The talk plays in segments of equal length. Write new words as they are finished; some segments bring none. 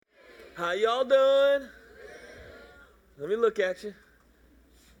How y'all doing? Let me look at you.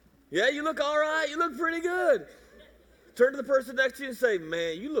 Yeah, you look all right. You look pretty good. Turn to the person next to you and say,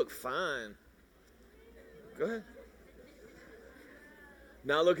 man, you look fine. Go ahead.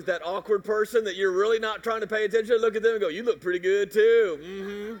 Now look at that awkward person that you're really not trying to pay attention to. Look at them and go, you look pretty good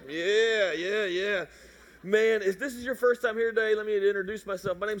too. Yeah. Man, if this is your first time here today, let me introduce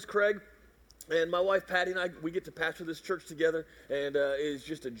myself. My name's Craig. And my wife, Patty, and I, we get to pastor this church together, and it is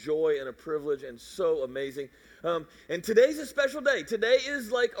just a joy and a privilege and so amazing. And today's a special day. Today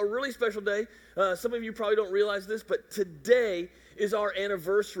is like a really special day. Some of you probably don't realize this, but today is our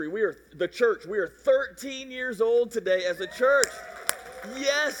anniversary. We are 13 years old today as a church.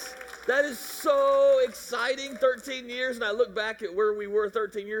 Yes, that is so exciting, 13 years, and I look back at where we were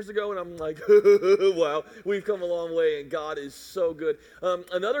 13 years ago, and I'm like, wow, we've come a long way, and God is so good.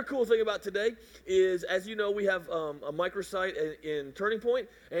 Another cool thing about today is, as you know, we have a microsite in Turning Point,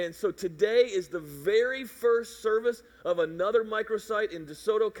 and so today is the very first service of another microsite in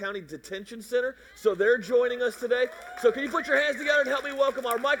DeSoto County Detention Center, so they're joining us today. So can you put your hands together and help me welcome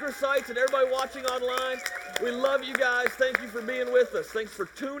our microsites and everybody watching online? We love you guys. Thank you for being with us. Thanks for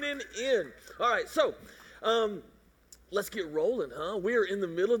tuning in. All right, so let's get rolling, huh? We are in the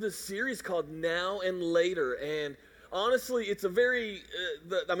middle of this series called Now and Later, and honestly, it's a very,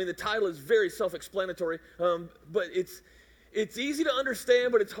 the title is very self-explanatory, but it's easy to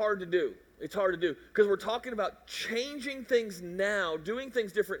understand, but it's hard to do. It's hard to do because we're talking about changing things now, doing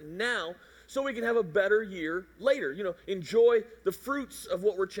things different now, so we can have a better year later. You know, enjoy the fruits of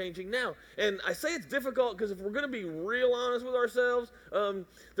what we're changing now. And I say it's difficult because if we're going to be real honest with ourselves,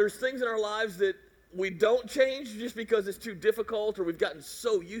 there's things in our lives that we don't change just because it's too difficult or we've gotten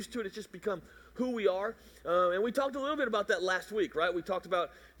so used to it, it's just become who we are. And we talked a little bit about that last week, right? We talked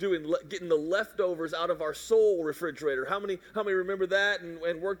about getting the leftovers out of our soul refrigerator. How many remember that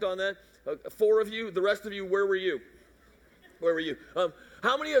and worked on that? 4 of you. The rest of you, where were you? Where were you?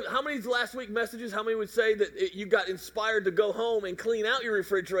 How many last week messages, how many would say that you got inspired to go home and clean out your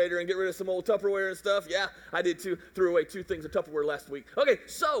refrigerator and get rid of some old Tupperware and stuff? Yeah, I did too. Threw away 2 things of Tupperware last week. Okay,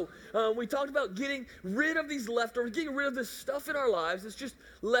 so we talked about getting rid of these leftovers, getting rid of this stuff in our lives that's just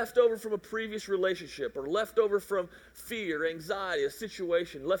left over from a previous relationship or left over from fear, anxiety, a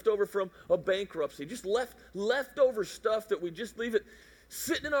situation, left over from a bankruptcy, just leftover stuff that we just leave it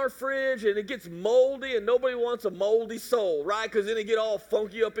sitting in our fridge and it gets moldy and nobody wants a moldy soul, right? Because then it get all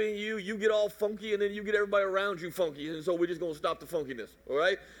funky up in you, you get all funky, and then you get everybody around you funky, and so we're just going to stop the funkiness, all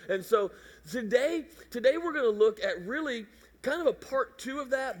right? And so today we're going to look at really kind of a part 2 of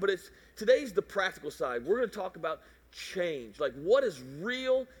that, but today's the practical side. We're going to talk about change, like what does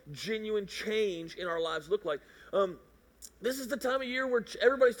real, genuine change in our lives look like? This is the time of year where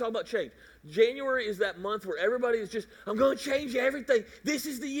everybody's talking about change. January is that month where everybody is just, I'm going to change everything. This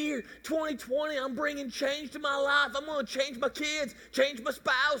is the year, 2020. I'm bringing change to my life. I'm going to change my kids, change my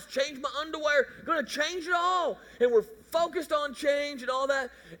spouse, change my underwear. I'm going to change it all. And we're focused on change and all that.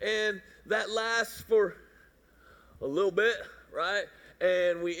 And that lasts for a little bit, right?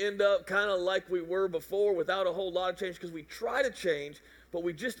 And we end up kind of like we were before without a whole lot of change because we try to change, but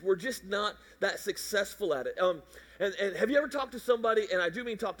we're just not that successful at it. And have you ever talked to somebody, and I do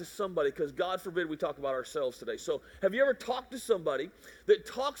mean talk to somebody because God forbid we talk about ourselves today. So have you ever talked to somebody that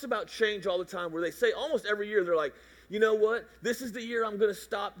talks about change all the time where they say almost every year they're like, you know what, this is the year I'm going to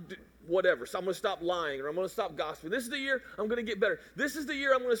stop whatever. So I'm going to stop lying or I'm going to stop gossiping. This is the year I'm going to get better. This is the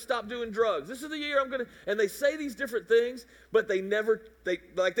year I'm going to stop doing drugs. This is the year I'm going to, and they say these different things, but they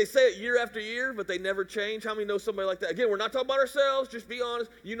say it year after year, but they never change. How many know somebody like that? Again, we're not talking about ourselves. Just be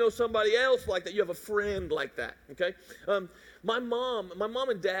honest. You know somebody else like that. You have a friend like that. Okay. My mom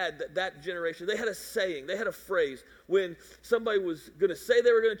and dad, that generation, they had a saying, they had a phrase when somebody was going to say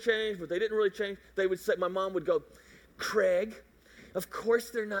they were going to change, but they didn't really change. They would say, my mom would go, Craig, of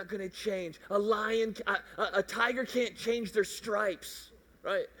course they're not going to change. A tiger can't change their stripes,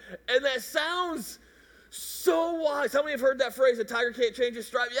 right? And that sounds so wise. How many have heard that phrase, a tiger can't change his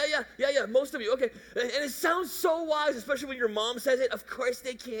stripes? Yeah, most of you. Okay. And it sounds so wise, especially when your mom says it. Of course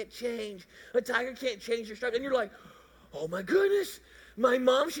they can't change. A tiger can't change their stripes. And you're like, oh my goodness, my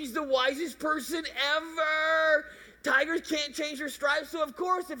mom, she's the wisest person ever. Tigers can't change their stripes, so of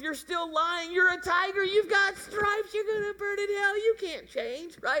course, if you're still lying, you're a tiger, you've got stripes, you're going to burn in hell, you can't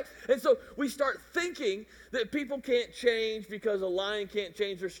change, right? And so we start thinking that people can't change because a lion can't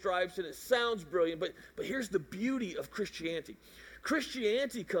change their stripes, and it sounds brilliant, but here's the beauty of Christianity.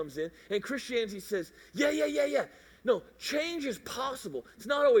 Christianity comes in, and Christianity says, yeah. No, change is possible. It's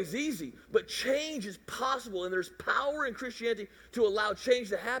not always easy, but change is possible, and there's power in Christianity to allow change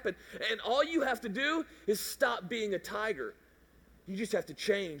to happen. And all you have to do is stop being a tiger. You just have to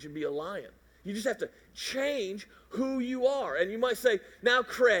change and be a lion. You just have to change who you are. And you might say, now,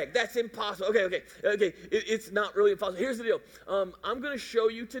 Craig, that's impossible. Okay. It's not really impossible. Here's the deal. I'm going to show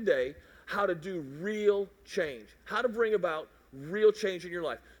you today how to do real change, how to bring about real change in your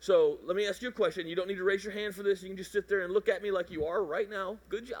life. So let me ask you a question. You don't need to raise your hand for this. You can just sit there and look at me like you are right now.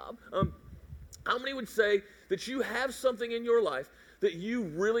 Good job. How many would say that you have something in your life that you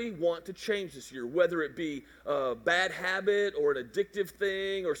really want to change this year, whether it be a bad habit or an addictive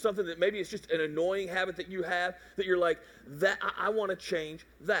thing or something that maybe it's just an annoying habit that you have that you're like, that I want to change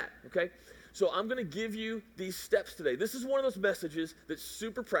that, okay? So I'm going to give you these steps today. This is one of those messages that's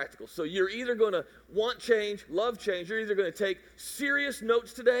super practical. So you're either going to want change, love change. You're either going to take serious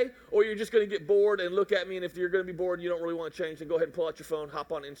notes today, or you're just going to get bored and look at me. And if you're going to be bored and you don't really want to change, then go ahead and pull out your phone,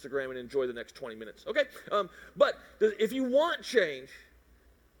 hop on Instagram, and enjoy the next 20 minutes. Okay? But if you want change,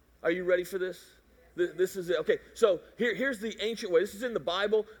 are you ready for this? This is it. Okay, so here's the ancient way. This is in the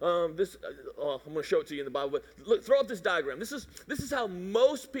Bible. I'm going to show it to you in the Bible. But look, throw up this diagram. This is how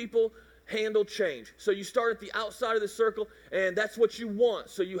most people handle change. So you start at the outside of the circle, and that's what you want.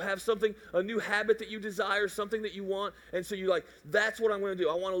 So you have something, a new habit that you desire, something that you want, and so you're like, that's what I'm going to do.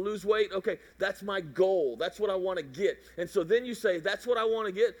 I want to lose weight. Okay, that's my goal. That's what I want to get. And so then you say, that's what I want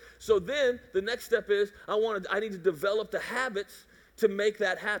to get. So then the next step is, I need to develop the habits to make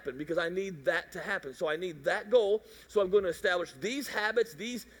that happen, because I need that to happen. So I need that goal. So I'm going to establish these habits,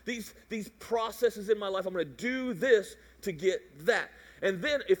 these processes in my life. I'm going to do this to get that. And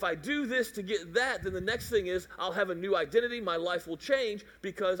then if I do this to get that, then the next thing is I'll have a new identity. My life will change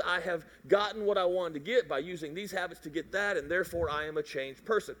because I have gotten what I wanted to get by using these habits to get that, and therefore I am a changed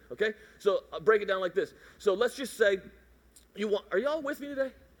person, okay? So I'll break it down like this. So let's just say, are y'all with me today?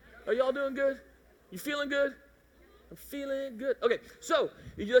 Are y'all doing good? You feeling good? I'm feeling good. Okay, so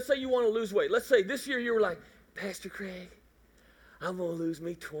let's say you want to lose weight. Let's say this year you were like, Pastor Craig, I'm going to lose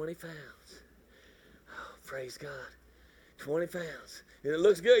me 20 pounds. Oh, praise God. 20 pounds. And it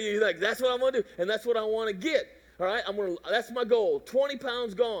looks good. You're like, that's what I'm going to do. And that's what I want to get. All right? That's my goal. 20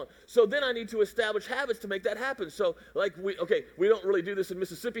 pounds gone. So then I need to establish habits to make that happen. So we don't really do this in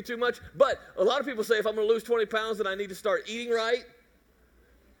Mississippi too much. But a lot of people say if I'm going to lose 20 pounds, then I need to start eating right.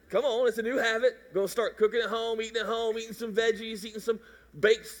 Come on, it's a new habit. Going to start cooking at home, eating some veggies, eating some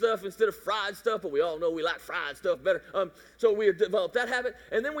baked stuff instead of fried stuff, but we all know we like fried stuff better. So we developed that habit,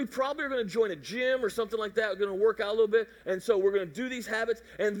 and then we probably are going to join a gym or something like that. We're going to work out a little bit, and so we're going to do these habits.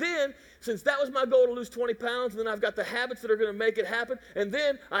 And then, since that was my goal to lose 20 pounds, then I've got the habits that are going to make it happen, and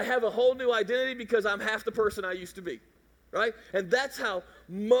then I have a whole new identity because I'm half the person I used to be, right? And that's how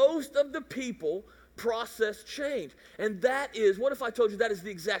most of the people process change. And that is, what if I told you that is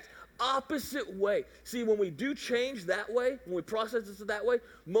the exact opposite way? See, when we do change that way, when we process it that way,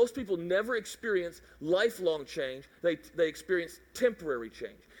 most people never experience lifelong change. They experience temporary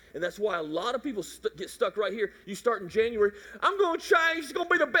change. And that's why a lot of people get stuck right here. You start in January, I'm going to change. It's going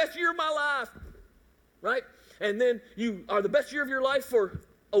to be the best year of my life. Right? And then you are the best year of your life for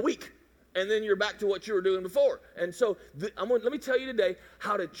a week. And then you're back to what you were doing before. And so let me tell you today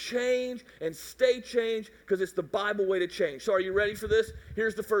how to change and stay changed, because it's the Bible way to change. So are you ready for this?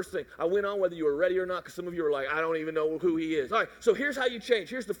 Here's the first thing. I went on whether you were ready or not, because some of you are like, I don't even know who he is. All right, so here's how you change.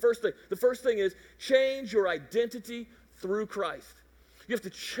 Here's the first thing. The first thing is change your identity through Christ. You have to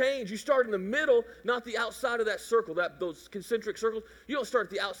change. You start in the middle, not the outside of that circle, those concentric circles. You don't start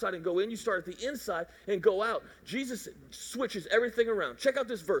at the outside and go in. You start at the inside and go out. Jesus switches everything around. Check out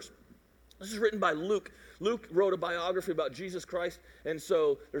this verse. This is written by Luke. Luke wrote a biography about Jesus Christ. And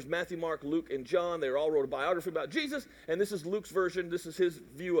so there's Matthew, Mark, Luke, and John. They all wrote a biography about Jesus. And this is Luke's version. This is his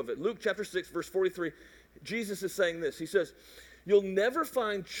view of it. Luke chapter 6, verse 43. Jesus is saying this. He says, you'll never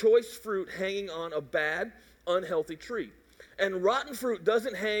find choice fruit hanging on a bad, unhealthy tree. And rotten fruit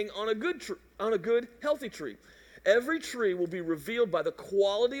doesn't hang on a good, healthy tree. Every tree will be revealed by the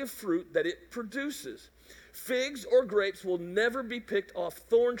quality of fruit that it produces. Figs or grapes will never be picked off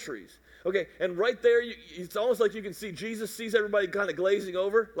thorn trees. Okay, and right there, it's almost like you can see Jesus sees everybody kind of glazing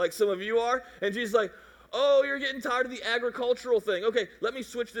over, like some of you are, and Jesus is like, oh, you're getting tired of the agricultural thing. Okay, let me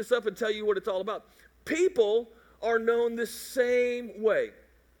switch this up and tell you what it's all about. People are known the same way.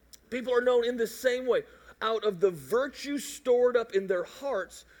 People are known in the same way. Out of the virtue stored up in their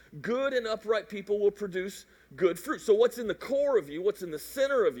hearts, good and upright people will produce good fruit. So what's in the core of you, what's in the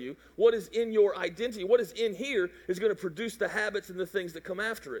center of you, what is in your identity, what is in here is going to produce the habits and the things that come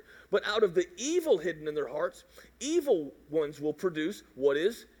after it. But out of the evil hidden in their hearts, evil ones will produce what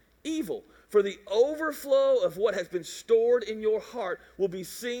is evil. For the overflow of what has been stored in your heart will be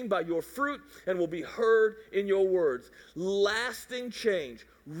seen by your fruit and will be heard in your words. Lasting change,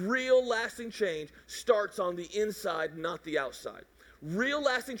 real lasting change starts on the inside, not the outside. Real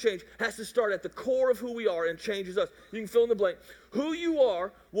lasting change has to start at the core of who we are and changes us. You can fill in the blank. Who you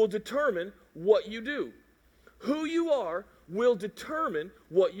are will determine what you do. Who you are will determine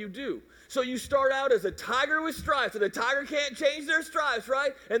what you do. So you start out as a tiger with stripes, and a tiger can't change their stripes,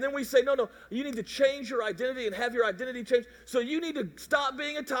 right? And then we say, no, you need to change your identity and have your identity change. So you need to stop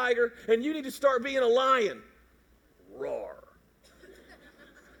being a tiger, and you need to start being a lion. Roar.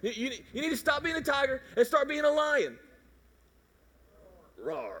 You need to stop being a tiger and start being a lion.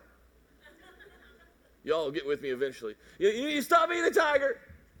 Roar. Y'all will get with me eventually. You need to stop being a tiger.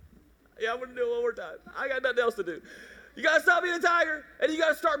 Yeah, I'm going to do it one more time. I got nothing else to do. You got to stop being a tiger, and you got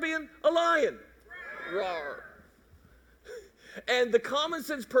to start being a lion. Roar. And the common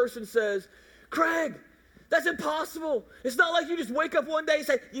sense person says, Craig, that's impossible. It's not like you just wake up one day and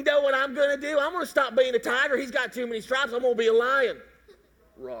say, you know what I'm going to do? I'm going to stop being a tiger. He's got too many stripes. I'm going to be a lion.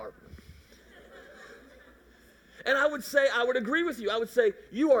 Roar. And I would agree with you. I would say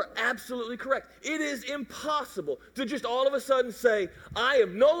you are absolutely correct. It is impossible to just all of a sudden say, I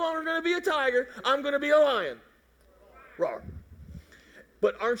am no longer going to be a tiger. I'm going to be a lion. Roar.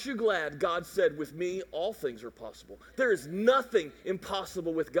 But aren't you glad God said, with me, all things are possible. There is nothing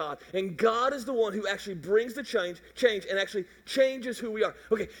impossible with God. And God is the one who actually brings the change and actually changes who we are.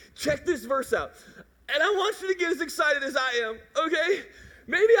 Okay, check this verse out. And I want you to get as excited as I am, okay?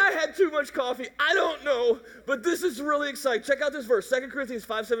 Maybe I had too much coffee. I don't know. But this is really exciting. Check out this verse, 2 Corinthians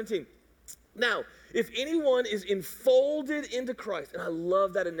 5:17. Now, if anyone is enfolded into Christ, and I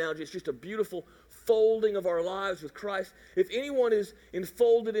love that analogy. It's just a beautiful folding of our lives with Christ. If anyone is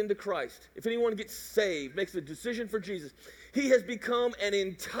enfolded into Christ, if anyone gets saved, makes a decision for Jesus, he has become an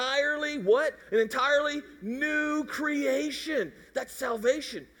entirely, what? An entirely new creation. That's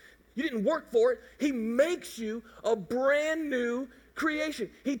salvation. You didn't work for it. He makes you a brand new creation.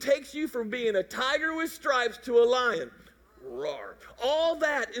 He takes you from being a tiger with stripes to a lion. Roar. All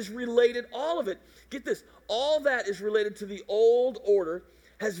that is related, all of it, get this, all that is related to the old order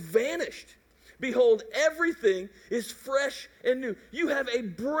has vanished. Behold, everything is fresh and new. You have a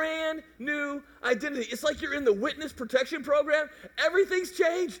brand new identity. It's like you're in the witness protection program. Everything's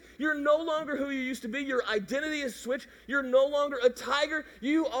changed. You're no longer who you used to be. Your identity is switched. You're no longer a tiger.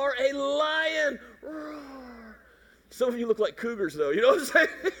 You are a lion. Roar. Some of you look like cougars, though. You know what I'm saying?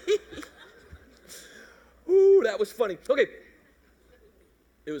 Ooh, that was funny. Okay.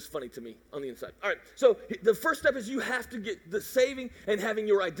 It was funny to me on the inside. All right, so the first step is you have to get the saving and having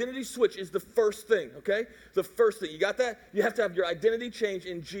your identity switch is the first thing, okay? The first thing. You got that? You have to have your identity change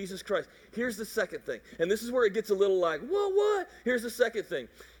in Jesus Christ. Here's the second thing. And this is where it gets a little like, what? Here's the second thing.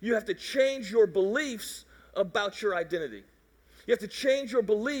 You have to change your beliefs about your identity. You have to change your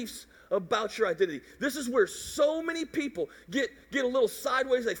beliefs about your identity. This is where so many people get a little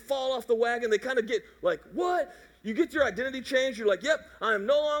sideways. They fall off the wagon. They kind of get like, what? You get your identity changed. You're like, yep, I am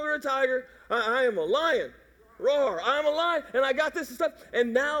no longer a tiger. I am a lion. Roar. I'm a lion. And I got this and stuff.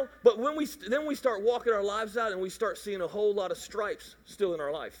 And now, but when then we start walking our lives out and we start seeing a whole lot of stripes still in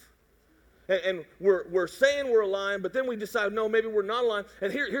our life. And we're saying we're a lion, but then we decide, no, maybe we're not a lion.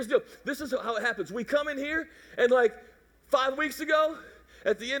 And here's the deal. This is how it happens. We come in here and like 5 weeks ago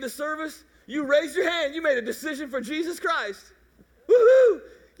at the end of service, you raised your hand. You made a decision for Jesus Christ. Woohoo!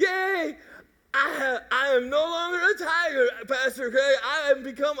 Yay! I am no longer a tiger, Pastor Craig. I have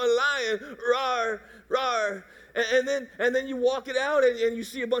become a lion. Rawr, rawr. And then you walk it out and you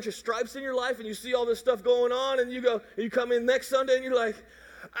see a bunch of stripes in your life and you see all this stuff going on and you come in next Sunday and you're like,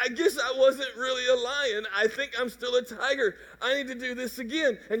 I guess I wasn't really a lion. I think I'm still a tiger. I need to do this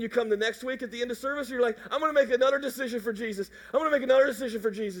again. And you come the next week at the end of service and you're like, I'm going to make another decision for Jesus. I'm going to make another decision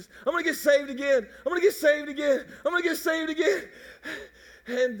for Jesus. I'm going to get saved again. I'm going to get saved again. I'm going to get saved again.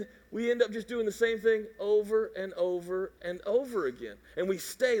 And we end up just doing the same thing over and over and over again. And we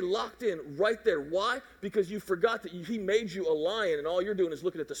stay locked in right there. Why? Because you forgot that he made you a lion and all you're doing is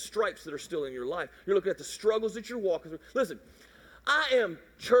looking at the stripes that are still in your life. You're looking at the struggles that you're walking through. Listen, I am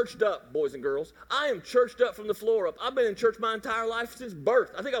churched up, boys and girls. I am churched up from the floor up. I've been in church my entire life since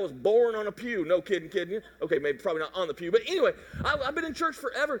birth. I think I was born on a pew. No kidding you. Okay, maybe probably not on the pew. But anyway, I've been in church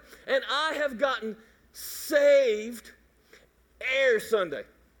forever. And I have gotten saved Air Sunday.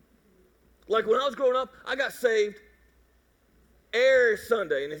 Like when I was growing up, I got saved Air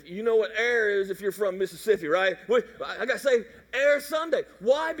Sunday. And if you know what air is, if you're from Mississippi, right? I got saved Air Sunday.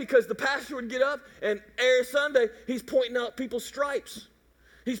 Why? Because the pastor would get up and Air Sunday, he's pointing out people's stripes.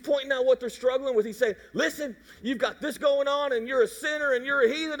 He's pointing out what they're struggling with. He's saying, listen, you've got this going on and you're a sinner and you're a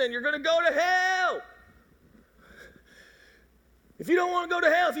heathen and you're going to go to hell. If you don't want to go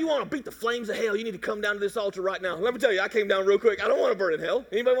to hell, if you want to beat the flames of hell, you need to come down to this altar right now. Let me tell you, I came down real quick. I don't want to burn in hell.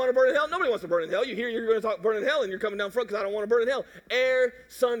 Anybody want to burn in hell? Nobody wants to burn in hell. You hear you're going to talk burn in hell, and you're coming down front because I don't want to burn in hell.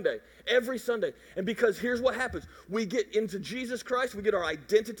 Every Sunday. And because here's what happens. We get into Jesus Christ. We get our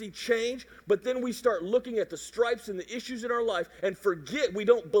identity changed. But then we start looking at the stripes and the issues in our life and forget. We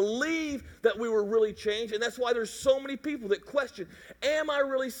don't believe that we were really changed. And that's why there's so many people that question, am I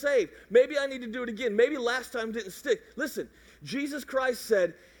really saved? Maybe I need to do it again. Maybe last time didn't stick. Listen. Jesus Christ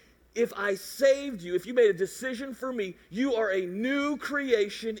said, if I saved you, if you made a decision for me, you are a new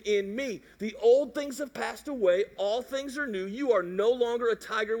creation in me. The old things have passed away. All things are new. You are no longer a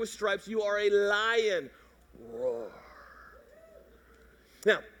tiger with stripes. You are a lion. Roar.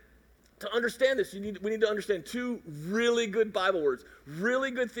 Now, to understand this, we need to understand two really good Bible words,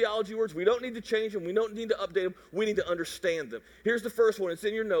 really good theology words. We don't need to change them. We don't need to update them. We need to understand them. Here's the first one. It's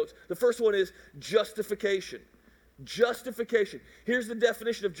in your notes. The first one is justification. Justification. Here's the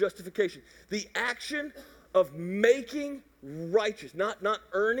definition of justification. The action of making righteous. Not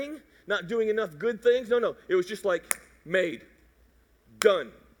earning, not doing enough good things. No. It was just like made.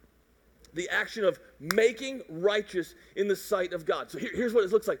 Done. The action of making righteous in the sight of God. So here's what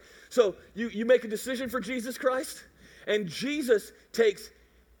it looks like. So you make a decision for Jesus Christ, and Jesus takes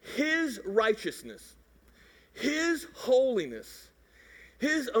his righteousness, his holiness,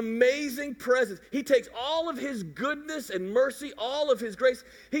 his amazing presence. He takes all of his goodness and mercy, all of his grace.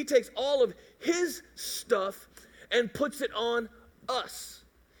 He takes all of his stuff and puts it on us.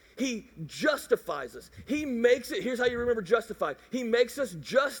 He justifies us. He makes it, here's how you remember justified. He makes us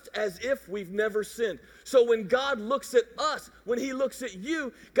just as if we've never sinned. So when God looks at us, when he looks at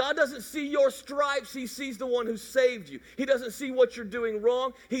you, God doesn't see your stripes. He sees the one who saved you. He doesn't see what you're doing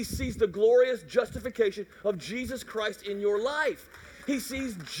wrong. He sees the glorious justification of Jesus Christ in your life. He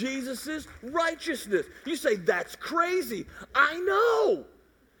sees Jesus' righteousness. You say, that's crazy. I know.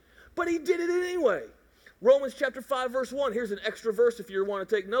 But he did it anyway. Romans chapter 5, verse 1. Here's an extra verse if you want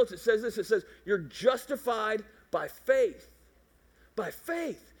to take notes. It says this. It says, you're justified by faith. By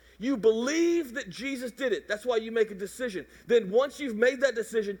faith. You believe that Jesus did it. That's why you make a decision. Then once you've made that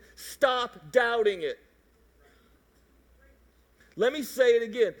decision, stop doubting it. Let me say it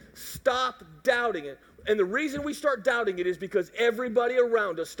again. Stop doubting it. And the reason we start doubting it is because everybody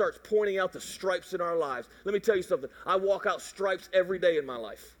around us starts pointing out the stripes in our lives. Let me tell you something. I walk out stripes every day in my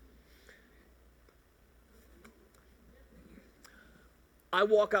life. I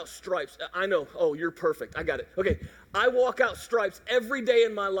walk out stripes. I know. Oh, you're perfect. I got it. Okay. I walk out stripes every day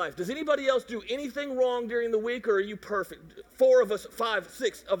in my life. Does anybody else do anything wrong during the week, or are you perfect? 4 of us, 5,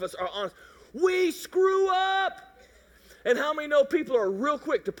 6 of us are honest. We screw up. And how many know people are real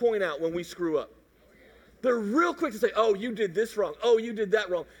quick to point out when we screw up? They're real quick to say, oh, you did this wrong. Oh, you did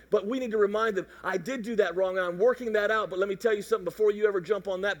that wrong. But we need to remind them, I did do that wrong, and I'm working that out. But let me tell you something before you ever jump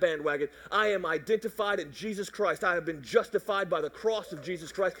on that bandwagon. I am identified in Jesus Christ. I have been justified by the cross of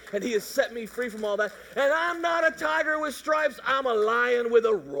Jesus Christ, and he has set me free from all that. And I'm not a tiger with stripes. I'm a lion with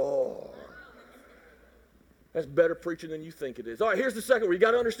a roar. That's better preaching than you think it is. All right, here's the second one. You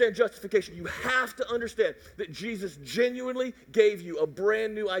got to understand justification. You have to understand that Jesus genuinely gave you a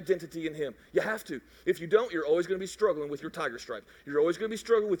brand new identity in him. You have to. If you don't, you're always going to be struggling with your tiger stripe. You're always going to be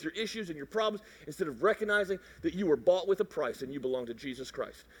struggling with your issues and your problems instead of recognizing that you were bought with a price and you belong to Jesus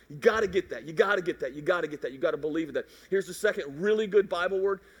Christ. You got to get that. You got to get that. You got to get that. You got to believe in that. Here's the second really good Bible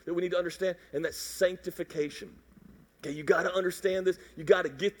word that we need to understand, and that's sanctification. Okay, you got to understand this. You got to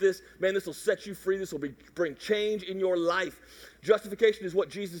get this. Man, this will set you free. This will bring change in your life. Justification is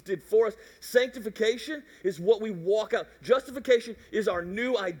what Jesus did for us. Sanctification is what we walk out. Justification is our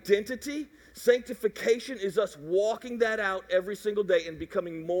new identity. Sanctification is us walking that out every single day and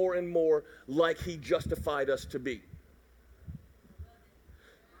becoming more and more like he justified us to be.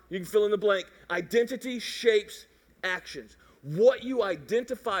 You can fill in the blank. Identity shapes actions. What you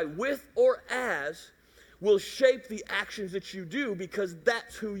identify with or as will shape the actions that you do because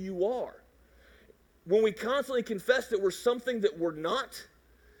that's who you are. When we constantly confess that we're something that we're not,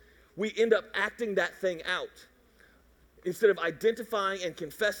 we end up acting that thing out. Instead of identifying and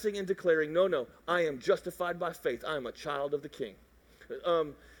confessing and declaring, no, I am justified by faith. I am a child of the King.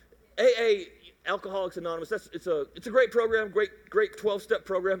 AA, Alcoholics Anonymous, it's a great program, great 12-step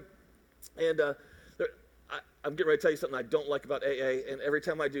program. And I'm getting ready to tell you something I don't like about AA, and every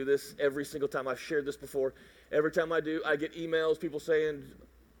time I do this, every single time I've shared this before, every time I do, I get emails, people saying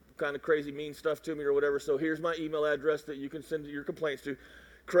kind of crazy, mean stuff to me or whatever. So here's my email address that you can send your complaints to,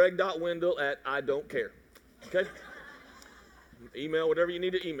 craig.wendell@idon'tcare. Okay? Email whatever you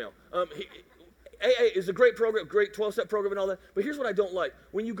need to email. AA is a great program, great 12-step program and all that. But here's what I don't like.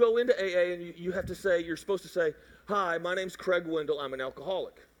 When you go into AA and you have to say, you're supposed to say, hi, my name's Craig Wendell. I'm an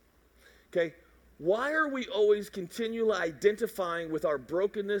alcoholic. Okay? Why are we always continually identifying with our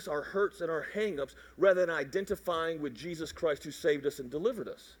brokenness, our hurts, and our hang-ups rather than identifying with Jesus Christ who saved us and delivered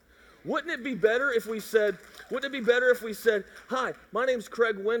us? Wouldn't it be better if we said, hi, my name's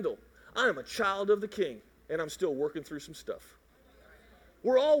Craig Wendell. I am a child of the King, and I'm still working through some stuff.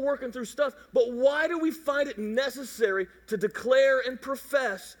 We're all working through stuff, but why do we find it necessary to declare and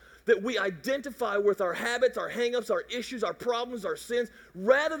profess that we identify with our habits, our hang-ups, our issues, our problems, our sins,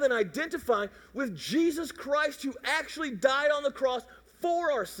 rather than identifying with Jesus Christ who actually died on the cross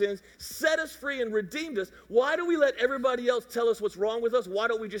for our sins, set us free, and redeemed us? Why do we let everybody else tell us what's wrong with us? Why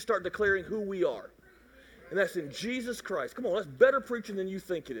don't we just start declaring who we are? And that's in Jesus Christ. Come on, that's better preaching than you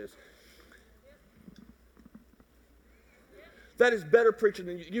think it is. That is better preaching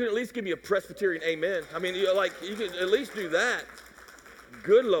than you can at least give me a Presbyterian amen. I mean, you can at least do that.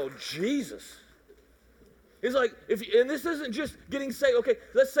 Good Lord Jesus. It's like, and this isn't just getting saved. Okay,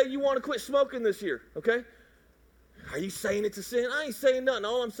 let's say you want to quit smoking this year, okay? Are you saying it's a sin? I ain't saying nothing.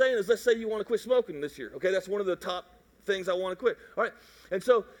 All I'm saying is let's say you want to quit smoking this year, okay? That's one of the top things I want to quit, all right? And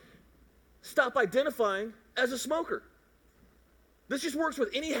so stop identifying as a smoker. This just works with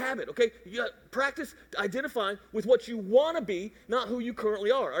any habit, okay? You got to practice identifying with what you want to be, not who you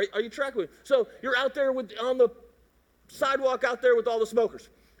currently are. Are you tracking with me? So you're out there on the sidewalk out there with all the smokers.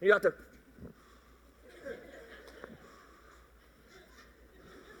 And you're out there.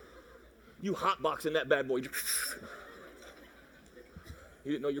 You hotboxing that bad boy. You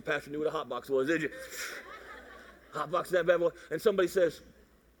didn't know your pastor knew what a hotbox was, did you? Hotboxing that bad boy. And somebody says,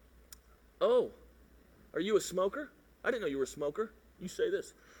 oh, are you a smoker? I didn't know you were a smoker. You say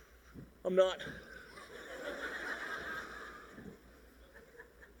this. I'm not.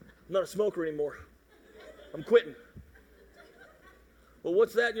 I'm not a smoker anymore. I'm quitting. Well,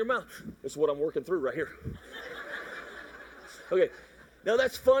 what's that in your mouth? It's what I'm working through right here. Okay, now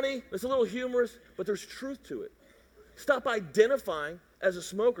that's funny. It's a little humorous, but there's truth to it. Stop identifying as a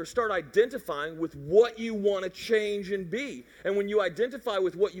smoker. Start identifying with what you want to change and be. And when you identify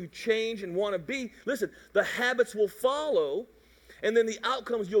with what you change and want to be, listen, the habits will follow, and then the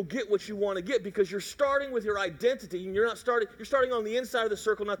outcomes, you'll get what you want to get because you're starting with your identity, and you're starting on the inside of the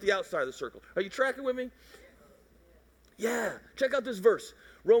circle, not the outside of the circle. Are you tracking with me? Yeah. Check out this verse.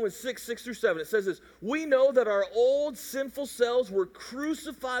 Romans 6:6-7. It says this, we know that our old sinful selves were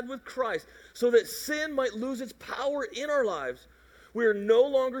crucified with Christ so that sin might lose its power in our lives. We are no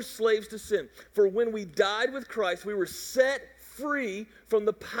longer slaves to sin. For when we died with Christ, we were set free from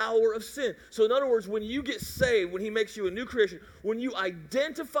the power of sin. So in other words, when you get saved, when he makes you a new creation, when you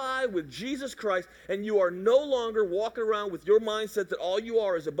identify with Jesus Christ and you are no longer walking around with your mindset that all you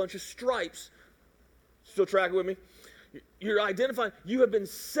are is a bunch of stripes, still tracking with me? You're identifying, you have been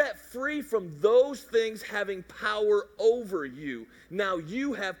set free from those things having power over you. Now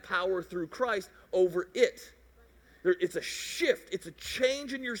you have power through Christ over it. It's a shift. It's a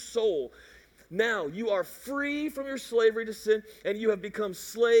change in your soul. Now you are free from your slavery to sin, and you have become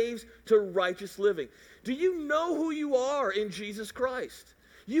slaves to righteous living. Do you know who you are in Jesus Christ?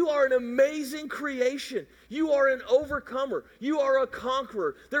 You are an amazing creation. You are an overcomer. You are a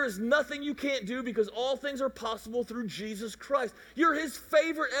conqueror. There is nothing you can't do because all things are possible through Jesus Christ. You're his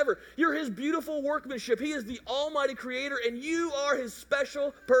favorite ever. You're his beautiful workmanship. He is the almighty creator, and you are his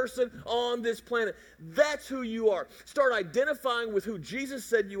special person on this planet. That's who you are. Start identifying with who Jesus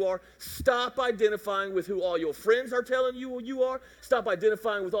said you are. Stop identifying with who all your friends are telling you who you are. Stop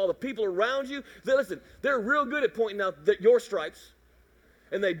identifying with all the people around you. Listen, they're real good at pointing out your stripes.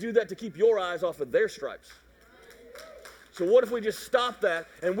 And they do that to keep your eyes off of their stripes. So what if we just stop that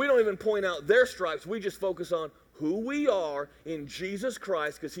and we don't even point out their stripes? We just focus on who we are in Jesus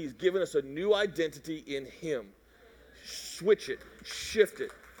Christ because he's given us a new identity in him. Switch it. Shift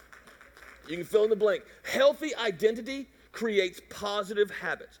it. You can fill in the blank. Healthy identity creates positive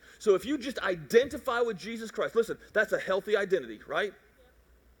habits. So if you just identify with Jesus Christ, listen, that's a healthy identity, right?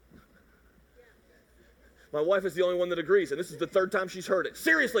 My wife is the only one that agrees, and this is the third time she's heard it.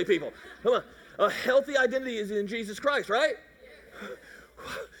 Seriously, people. Come on. A healthy identity is in Jesus Christ, right?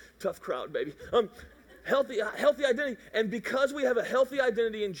 Tough crowd, baby. Healthy identity. And because we have a healthy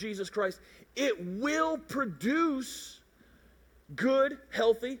identity in Jesus Christ, it will produce good,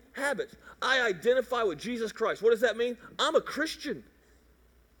 healthy habits. I identify with Jesus Christ. What does that mean? I'm a Christian.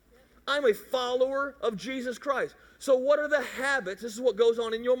 I'm a follower of Jesus Christ. So what are the habits? This is what goes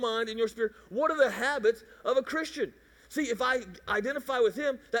on in your mind, in your spirit. What are the habits of a Christian? See, if I identify with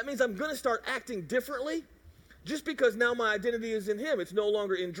him, that means I'm going to start acting differently. Just because now my identity is in him. It's no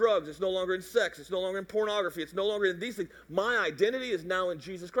longer in drugs. It's no longer in sex. It's no longer in pornography. It's no longer in these things. My identity is now in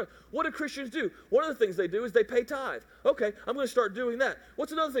Jesus Christ. What do Christians do? One of the things they do is they pay tithe. Okay, I'm going to start doing that.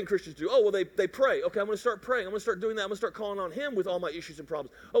 What's another thing Christians do? Oh, well, they pray. Okay, I'm going to start praying. I'm going to start doing that. I'm going to start calling on him with all my issues and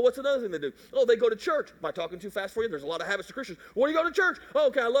problems. Oh, what's another thing they do? Oh, they go to church. Am I talking too fast for you? There's a lot of habits of Christians. When do you go to church? Oh,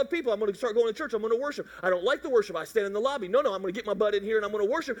 okay, I love people. I'm going to start going to church. I'm going to worship. I don't like the worship. I stand in the lobby. No, I'm going to get my butt in here and I'm going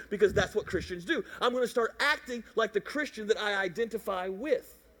to worship because that's what Christians do. I'm going to start acting like the Christian that I identify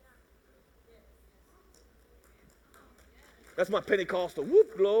with. That's my Pentecostal.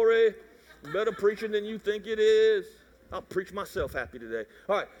 Whoop, glory. Better preaching than you think it is. I'll preach myself happy today.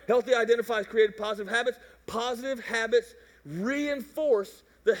 All right. Healthy identifies created positive habits. Positive habits reinforce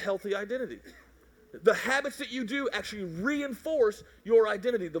the healthy identity. The habits that you do actually reinforce your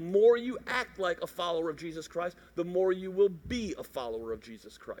identity. The more you act like a follower of Jesus Christ, the more you will be a follower of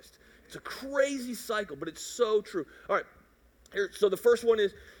Jesus Christ. It's a crazy cycle, but it's so true. All right. So the first one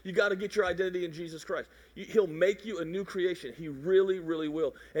is you got to get your identity in Jesus Christ. He'll make you a new creation. He really, really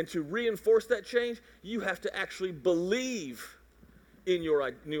will. And to reinforce that change, you have to actually believe in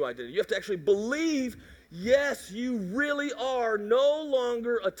your new identity. You have to actually believe, yes, you really are no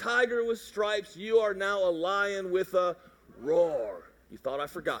longer a tiger with stripes. You are now a lion with a roar. You thought I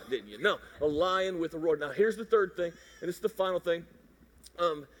forgot, didn't you? No, a lion with a roar. Now here's the third thing, and this is the final thing.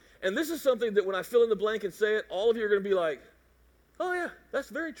 And this is something that when I fill in the blank and say it, all of you are going to be like, oh yeah, that's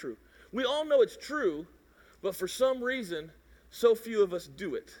very true. We all know it's true, but for some reason, so few of us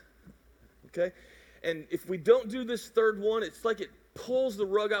do it. Okay? And if we don't do this third one, it's like it pulls the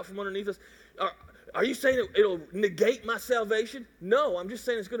rug out from underneath us. Are you saying it'll negate my salvation? No, I'm just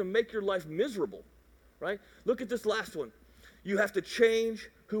saying it's going to make your life miserable. Right? Look at this last one. You have to change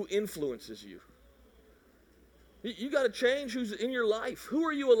who influences you. You got to change who's in your life. Who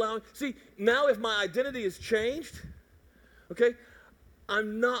are you allowing? See, now if my identity is changed, okay,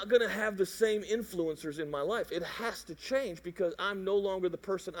 I'm not going to have the same influencers in my life. It has to change because I'm no longer the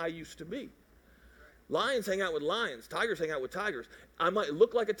person I used to be. Lions hang out with lions. Tigers hang out with tigers. I might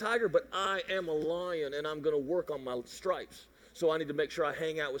look like a tiger, but I am a lion, and I'm going to work on my stripes. So I need to make sure I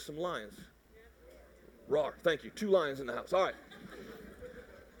hang out with some lions. Roar. Thank you. 2 lions in the house. All right.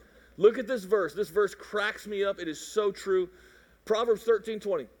 Look at this verse. This verse cracks me up. It is so true. Proverbs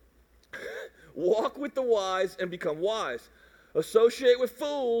 13:20. Walk with the wise and become wise. Associate with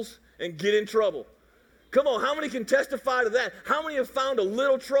fools and get in trouble. Come on, how many can testify to that? How many have found a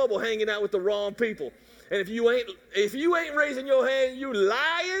little trouble hanging out with the wrong people? And if you ain't raising your hand, you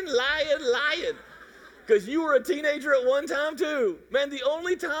lying. Because you were a teenager at one time too. Man, the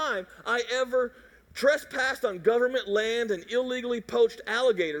only time I ever trespassed on government land and illegally poached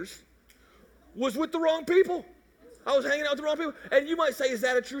alligators was with the wrong people. I was hanging out with the wrong people. And you might say, is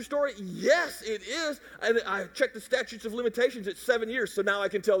that a true story? Yes, it is. And I checked the statutes of limitations at 7 years, so now I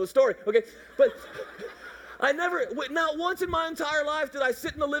can tell the story. Okay, but not once in my entire life did I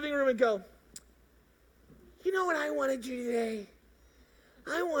sit in the living room and go, you know what I want to do today?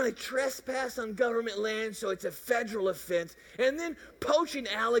 I want to trespass on government land so it's a federal offense, and then poach an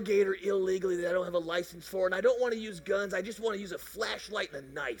alligator illegally that I don't have a license for, and I don't want to use guns. I just want to use a flashlight and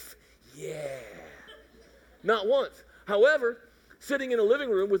a knife. Yeah. Not once. However, sitting in a living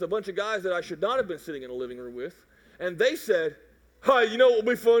room with a bunch of guys that I should not have been sitting in a living room with, and they said, hey, you know what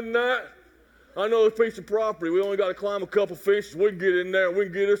will be fun tonight? I know this piece of property. We only got to climb a couple fences. We can get in there and we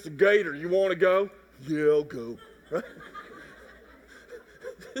can get us a gator. You want to go? Yeah, I'll go. Right?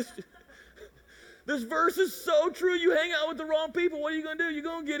 This verse is so true. You hang out with the wrong people, what are you going to do? You're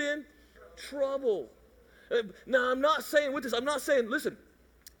going to get in trouble. Now, I'm not saying, listen,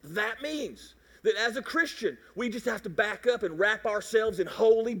 that means that as a Christian, we just have to back up and wrap ourselves in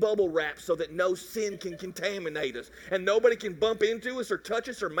holy bubble wrap so that no sin can contaminate us. And nobody can bump into us or touch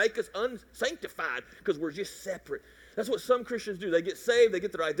us or make us unsanctified because we're just separate. That's what some Christians do. They get saved, they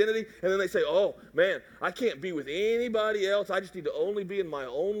get their identity, and then they say, oh, man, I can't be with anybody else. I just need to only be in my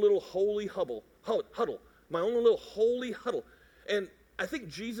own little holy huddle, my own little holy huddle. And I think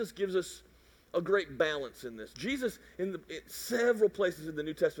Jesus gives us a great balance in this. Jesus, in several places in the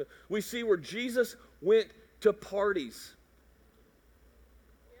New Testament, we see where Jesus went to parties.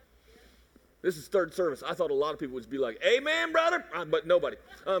 This is third service. I thought a lot of people would be like, amen, brother, but nobody.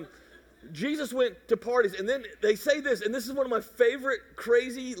 Jesus went to parties, and then they say this, and this is one of my favorite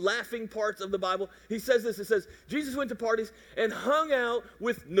crazy laughing parts of the Bible. He says this, it says, Jesus went to parties and hung out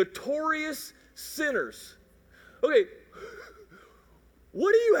with notorious sinners. Okay,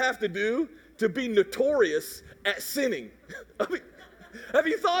 what do you have to do to be notorious at sinning? I mean, have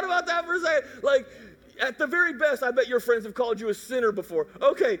you thought about that for a second? Like, At the very best, I bet your friends have called you a sinner before.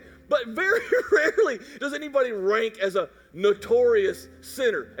 Okay, but very rarely does anybody rank as a notorious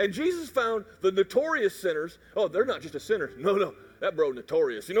sinner. And Jesus found the notorious sinners. Oh, they're not just a sinner. No, that bro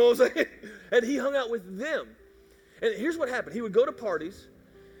notorious. You know what I'm saying? And he hung out with them. And here's what happened. He would go to parties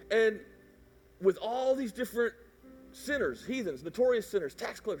and with all these different sinners, heathens, notorious sinners,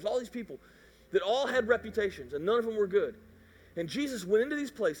 tax collectors, all these people that all had reputations and none of them were good. And Jesus went into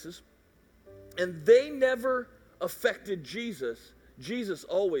these places and they never affected Jesus. Jesus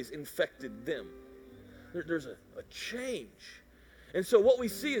always infected them. There's a change. And so what we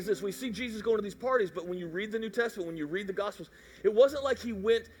see is this. We see Jesus going to these parties, but when you read the New Testament, when you read the Gospels, it wasn't like he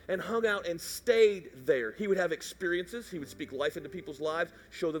went and hung out and stayed there. He would have experiences. He would speak life into people's lives,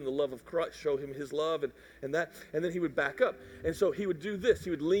 show them the love of Christ, show him his love and that, and then he would back up. And so he would do this. He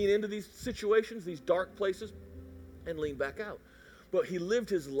would lean into these situations, these dark places, and lean back out. But he lived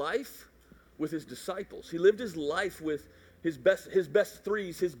his life with his disciples. He lived his life with his best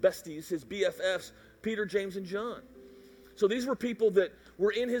threes, his besties, his BFFs, Peter, James, and John. So these were people that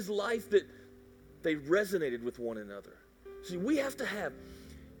were in his life that they resonated with one another. See, we have to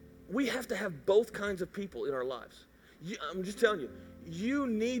have both kinds of people in our lives. I'm just telling you, you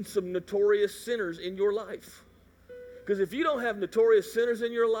need some notorious sinners in your life. Because if you don't have notorious sinners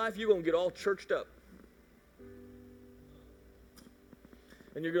in your life, you're going to get all churched up.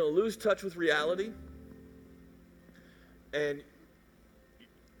 And you're going to lose touch with reality. And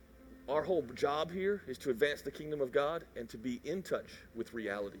our whole job here is to advance the kingdom of God and to be in touch with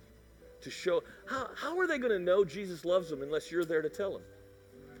reality. To show, how are they going to know Jesus loves them unless you're there to tell them?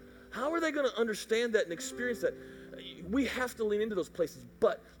 How are they going to understand that and experience that? We have to lean into those places.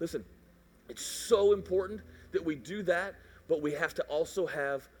 But listen, it's so important that we do that, but we have to also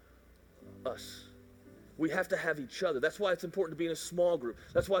have us. We have to have each other. That's why it's important to be in a small group.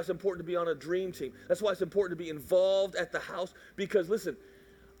 That's why it's important to be on a dream team. That's why it's important to be involved at the house. Because listen,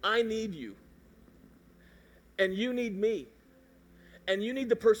 I need you. And you need me. And you need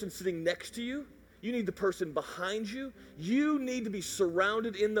the person sitting next to you. You need the person behind you. You need to be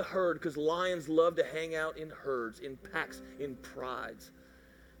surrounded in the herd because lions love to hang out in herds, in packs, in prides.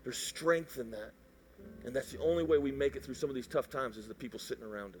 There's strength in that. And that's the only way we make it through some of these tough times is the people sitting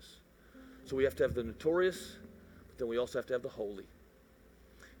around us. So we have to have the notorious, but then we also have to have the holy.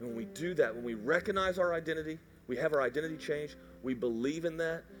 And when we do that, when we recognize our identity, we have our identity change, we believe in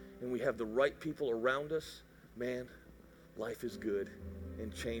that, and we have the right people around us, man, life is good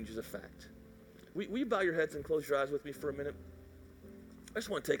and change is a fact. Will you bow your heads and close your eyes with me for a minute? I just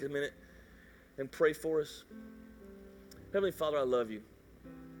want to take a minute and pray for us. Heavenly Father, I love you.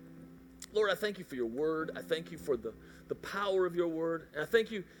 Lord, I thank you for your word. I thank you for the power of your word. And I thank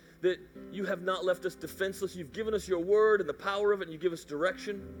you that you have not left us defenseless. You've given us your word and the power of it, and you give us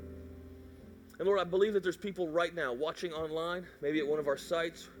direction. And Lord, I believe that there's people right now watching online, maybe at one of our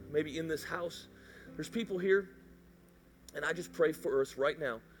sites, maybe in this house. There's people here, and I just pray for us right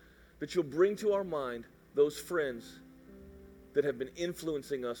now that you'll bring to our mind those friends that have been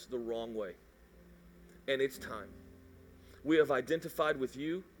influencing us the wrong way. And it's time. We have identified with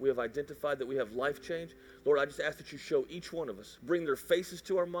you. We have identified that we have life change. Lord, I just ask that you show each one of us. Bring their faces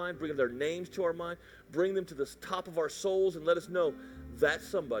to our mind. Bring their names to our mind. Bring them to the top of our souls and let us know that's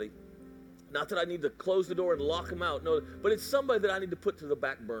somebody. Not that I need to close the door and lock them out. No, but it's somebody that I need to put to the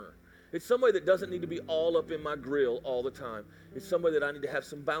back burner. It's somebody that doesn't need to be all up in my grill all the time. It's somebody that I need to have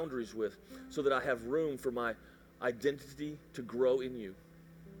some boundaries with so that I have room for my identity to grow in you.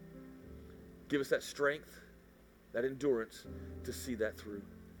 Give us that strength, that endurance to see that through.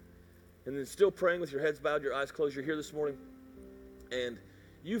 And then still praying with your heads bowed, your eyes closed, you're here this morning, and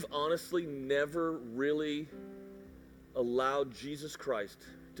you've honestly never really allowed Jesus Christ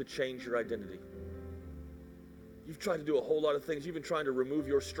to change your identity. You've tried to do a whole lot of things. You've been trying to remove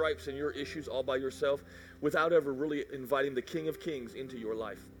your stripes and your issues all by yourself without ever really inviting the King of Kings into your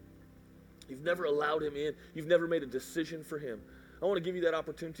life. You've never allowed him in. You've never made a decision for him. I want to give you that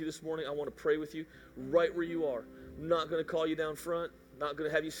opportunity this morning. I want to pray with you right where you are. I'm not going to call you down front. Not going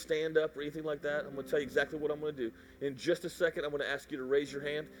to have you stand up or anything like that. I'm going to tell you exactly what I'm going to do. In just a second, I'm going to ask you to raise your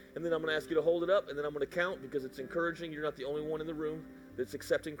hand, and then I'm going to ask you to hold it up, and then I'm going to count because it's encouraging. You're not the only one in the room that's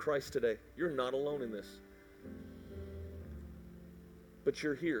accepting Christ today. You're not alone in this. But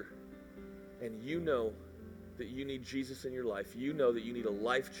you're here, and you know that you need Jesus in your life. You know that you need a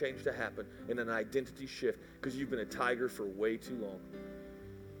life change to happen and an identity shift because you've been a tiger for way too long.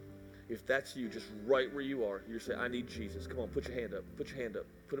 If that's you, just right where you are, you're saying, I need Jesus. Come on, put your hand up. Put your hand up.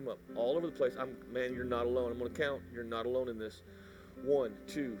 Put them up all over the place. Man, you're not alone. I'm going to count. You're not alone in this. 1,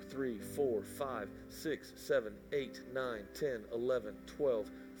 2, 3, 4, 5, 6, 7, 8, 9, 10, 11,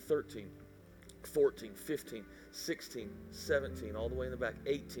 12, 13, 14, 15, 16, 17, all the way in the back,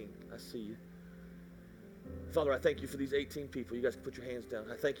 18. I see you. Father, I thank you for these 18 people. You guys can put your hands down.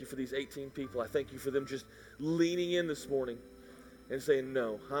 I thank you for these 18 people. I thank you for them just leaning in this morning and saying,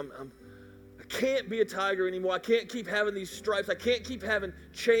 no, I can't be a tiger anymore. I can't keep having these stripes. I can't keep having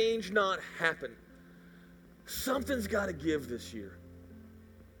change not happen. Something's got to give this year.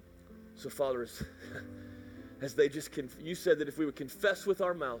 So, Father, as they just, you said that if we would confess with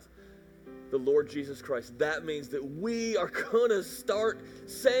our mouth the Lord Jesus Christ, that means that we are going to start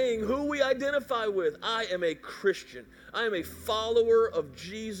saying who we identify with. I am a Christian. I am a follower of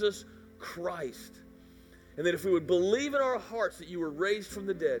Jesus Christ. And that if we would believe in our hearts that you were raised from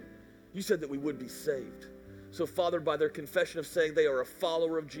the dead, you said that we would be saved. So, Father, by their confession of saying they are a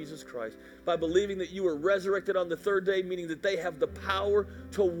follower of Jesus Christ, by believing that you were resurrected on the third day, meaning that they have the power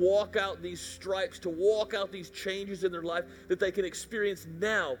to walk out these stripes, to walk out these changes in their life, that they can experience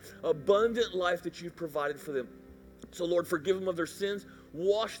now abundant life that you've provided for them. So, Lord, forgive them of their sins,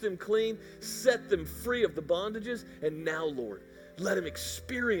 wash them clean, set them free of the bondages, and now, Lord, let them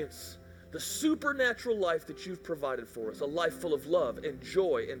experience the supernatural life that you've provided for us, a life full of love and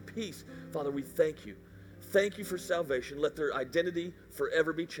joy and peace. Father, we thank you. Thank you for salvation. Let their identity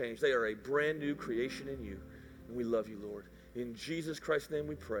forever be changed. They are a brand new creation in you. And we love you, Lord. In Jesus Christ's name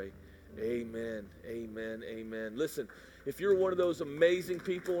we pray. Amen, amen, amen. Listen, if you're one of those amazing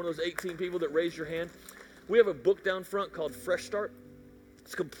people, one of those 18 people that raised your hand, we have a book down front called Fresh Start.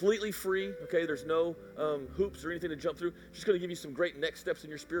 It's completely free, okay? There's no hoops or anything to jump through. Just going to give you some great next steps in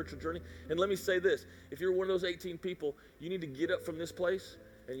your spiritual journey. And let me say this. If you're one of those 18 people, you need to get up from this place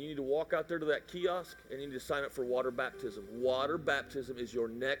and you need to walk out there to that kiosk and you need to sign up for water baptism. Water baptism is your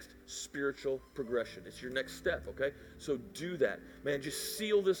next spiritual progression. It's your next step, okay? So do that. Man, just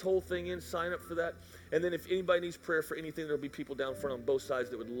seal this whole thing in. Sign up for that. And then if anybody needs prayer for anything, there'll be people down front on both sides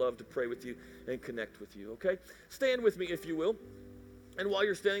that would love to pray with you and connect with you, okay? Stand with me if you will. And while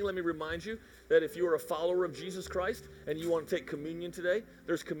you're standing, let me remind you that if you are a follower of Jesus Christ and you want to take communion today,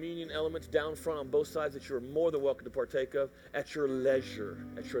 there's communion elements down front on both sides that you're more than welcome to partake of at your leisure.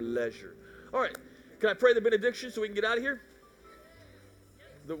 At your leisure. All right. Can I pray the benediction so we can get out of here?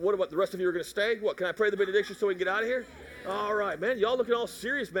 What about the rest of you are going to stay? What, can I pray the benediction so we can get out of here? All right, man. Y'all looking all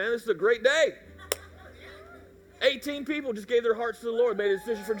serious, man. This is a great day. 18 people just gave their hearts to the Lord, made a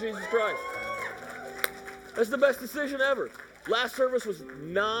decision for Jesus Christ. That's the best decision ever. Last service was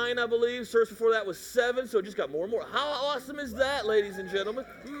 9, I believe. Service before that was 7, so it just got more and more. How awesome is that, ladies and gentlemen?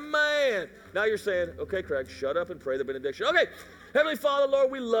 Man. Now you're saying, okay, Craig, shut up and pray the benediction. Okay. Heavenly Father,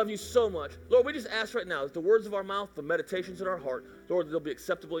 Lord, we love you so much. Lord, we just ask right now that the words of our mouth, the meditations in our heart, Lord, they'll be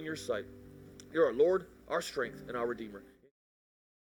acceptable in your sight. You're our Lord, our strength, and our Redeemer.